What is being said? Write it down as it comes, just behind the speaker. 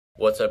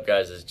What's up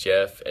guys, it's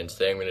Jeff, and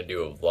today I'm going to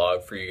do a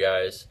vlog for you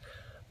guys.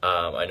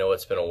 I know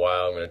it's been a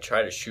while. I'm going to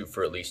try to shoot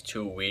for at least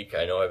 2 a week.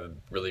 I know I have a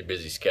really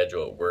busy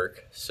schedule at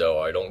work, so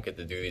I don't get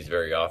to do these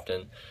very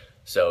often.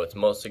 So it's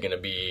mostly going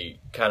to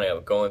be kind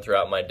of going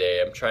throughout my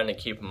day. I'm trying to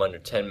keep them under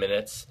 10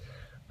 minutes.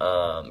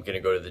 I'm going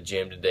to go to the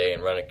gym today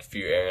and run a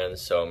few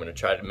errands, so I'm going to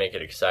try to make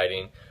it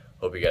exciting.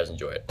 Hope you guys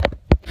enjoy it.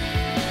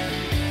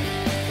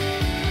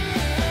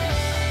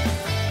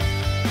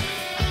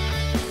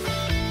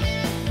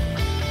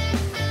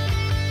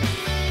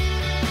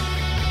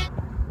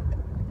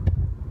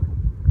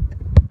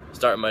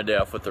 Starting my day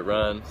off with a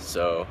run,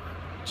 so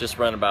just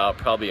run about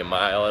probably a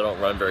mile. I don't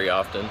run very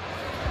often,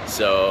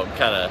 so I'm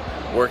kind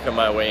of working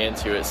my way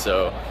into it.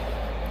 So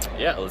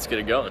yeah, let's get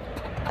it going.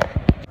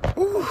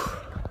 Whew.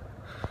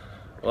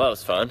 Well, that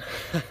was fun.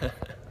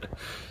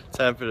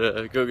 Time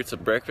to go get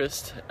some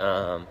breakfast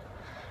and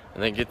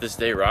then get this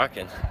day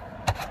rocking.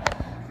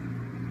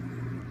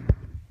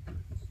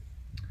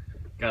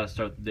 Gotta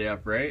start the day off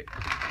right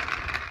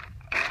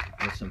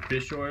with some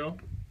fish oil,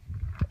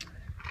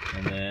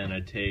 and then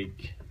I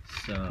take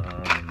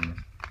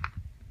some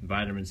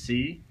vitamin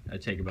C. I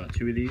take about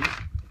 2 of these,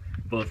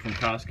 both from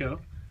Costco.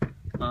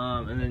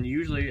 And then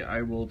usually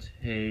I will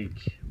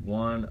take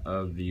 1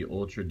 of the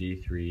Ultra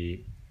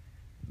D3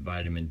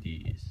 vitamin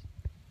Ds.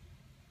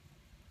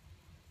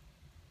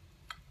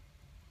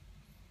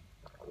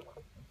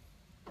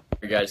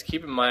 Guys,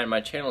 keep in mind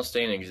my channel is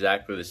staying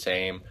exactly the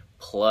same,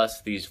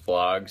 plus these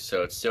vlogs,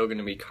 so it's still going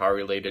to be car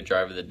related,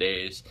 drive of the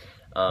days,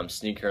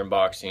 sneaker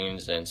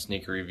unboxings and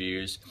sneaker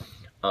reviews.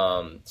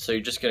 So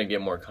you're just gonna get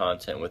more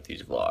content with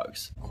these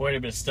vlogs. Quite a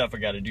bit of stuff I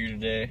gotta do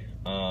today.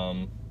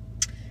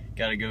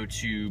 Gotta go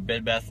to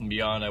Bed Bath &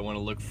 Beyond. I want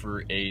to look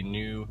for a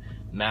new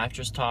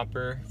mattress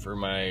topper for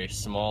my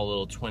small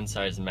little twin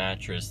size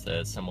mattress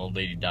that some old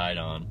lady died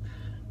on,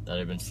 that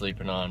I've been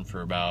sleeping on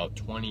for about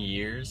 20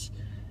 years.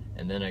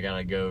 And then I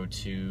gotta go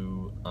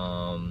to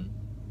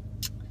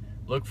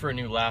look for a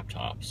new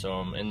laptop. So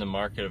I'm in the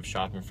market of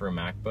shopping for a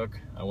MacBook.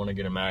 I want to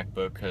get a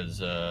MacBook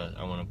because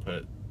I want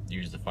to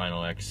use the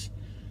Final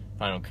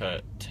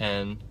Cut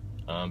 10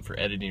 for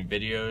editing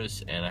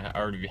videos, and I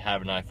already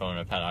have an iPhone.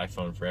 I've had an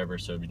iPhone forever,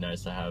 so it'd be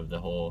nice to have the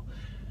whole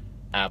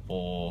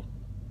Apple,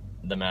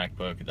 the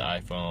MacBook, the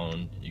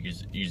iPhone. You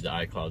can use the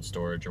iCloud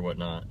storage or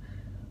whatnot.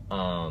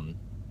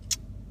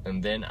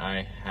 And then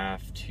I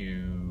have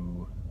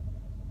to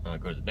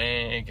go to the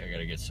bank. I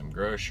gotta get some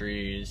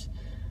groceries.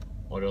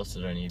 What else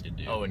did I need to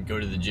do? Oh, and go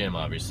to the gym,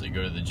 obviously,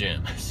 go to the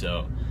gym.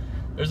 So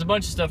there's a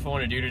bunch of stuff I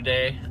want to do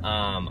today.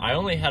 I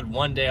only had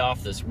 1 day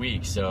off this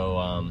week,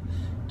 so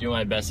doing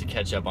my best to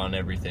catch up on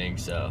everything.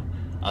 So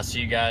I'll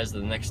see you guys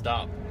at the next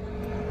stop.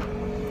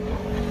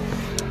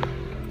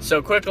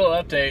 So quick little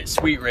update,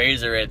 sweet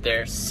razor right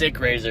there, sick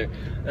razor.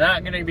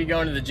 Not gonna be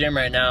going to the gym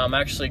right now. I'm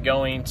actually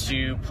going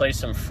to play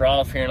some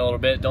Frolf here in a little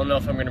bit. Don't know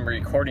if I'm gonna be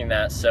recording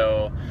that,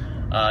 so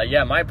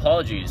yeah, my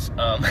apologies.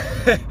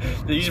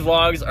 These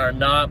vlogs are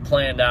not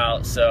planned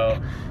out,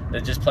 so they're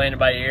just playing it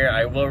by ear.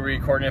 I will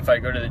record it if I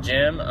go to the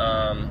gym,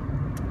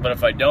 but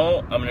if I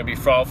don't, I'm gonna be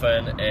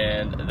frolfing,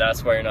 and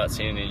that's why you're not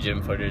seeing any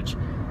gym footage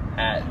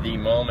at the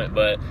moment.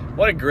 But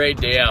what a great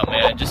day out,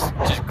 man. Just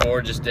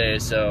gorgeous day.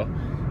 So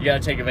you gotta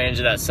take advantage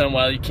of that sun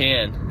while you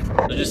can.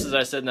 So just as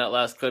I said in that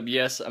last clip,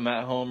 yes, I'm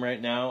at home right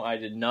now. I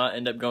did not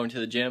end up going to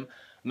the gym.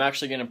 I'm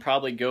actually gonna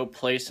probably go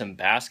play some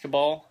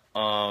basketball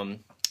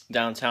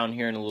downtown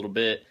here in a little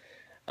bit,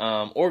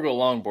 or go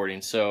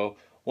longboarding. So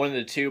one of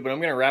the two, but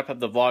I'm gonna wrap up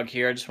the vlog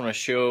here. I just want to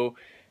show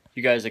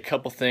you guys a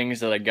couple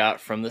things that I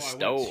got from the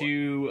store.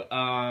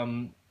 I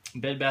went to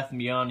Bed Bath &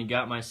 Beyond and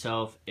got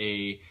myself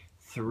a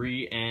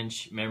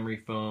 3-inch memory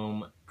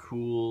foam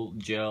cool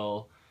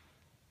gel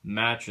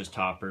mattress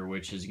topper,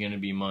 which is gonna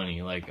be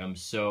money. Like, I'm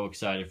so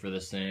excited for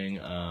this thing.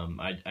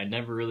 I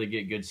never really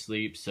get good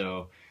sleep,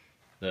 so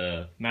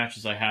the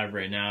mattress I have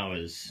right now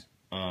is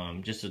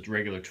just a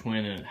regular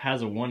twin, and it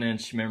has a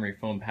 1-inch memory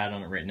foam pad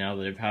on it right now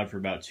that I've had for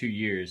about 2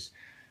 years.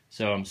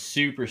 So I'm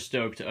super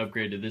stoked to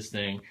upgrade to this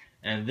thing.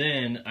 And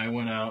then I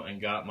went out and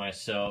got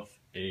myself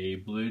a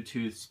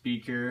Bluetooth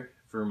speaker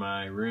for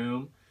my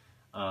room.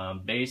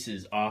 Bass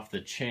is off the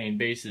chain.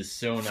 Bass is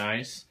so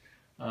nice.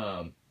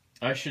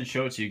 I should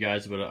show it to you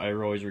guys, but I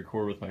always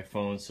record with my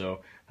phone, so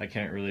I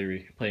can't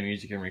really play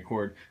music and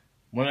record.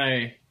 When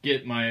I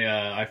get my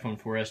iPhone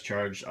 4S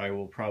charged, I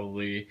will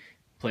probably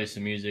play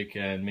some music,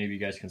 and maybe you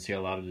guys can see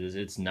how loud it is.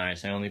 It's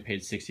nice. I only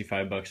paid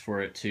 65 bucks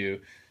for it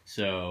too,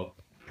 so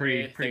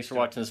thanks for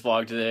watching this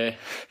vlog today.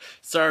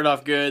 Started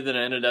off good, then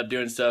I ended up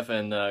doing stuff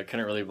and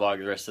couldn't really vlog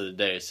the rest of the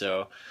day.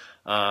 So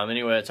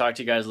anyway, I'll talk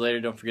to you guys later.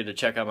 Don't forget to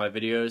check out my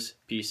videos.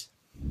 Peace.